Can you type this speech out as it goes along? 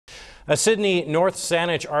A Sydney North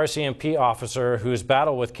Saanich RCMP officer whose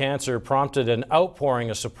battle with cancer prompted an outpouring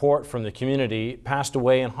of support from the community passed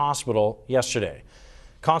away in hospital yesterday.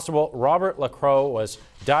 Constable Robert Lacroix was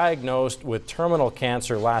diagnosed with terminal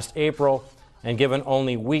cancer last April and given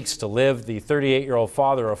only weeks to live. The 38-year-old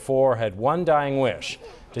father of four had one dying wish: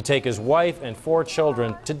 to take his wife and four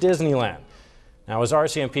children to Disneyland. Now, his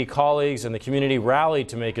RCMP colleagues and the community rallied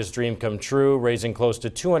to make his dream come true, raising close to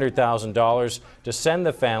 $200,000 to send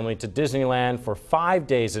the family to Disneyland for 5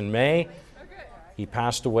 days in May. He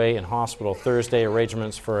passed away in hospital Thursday.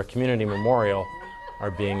 Arrangements for a community memorial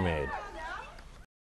are being made.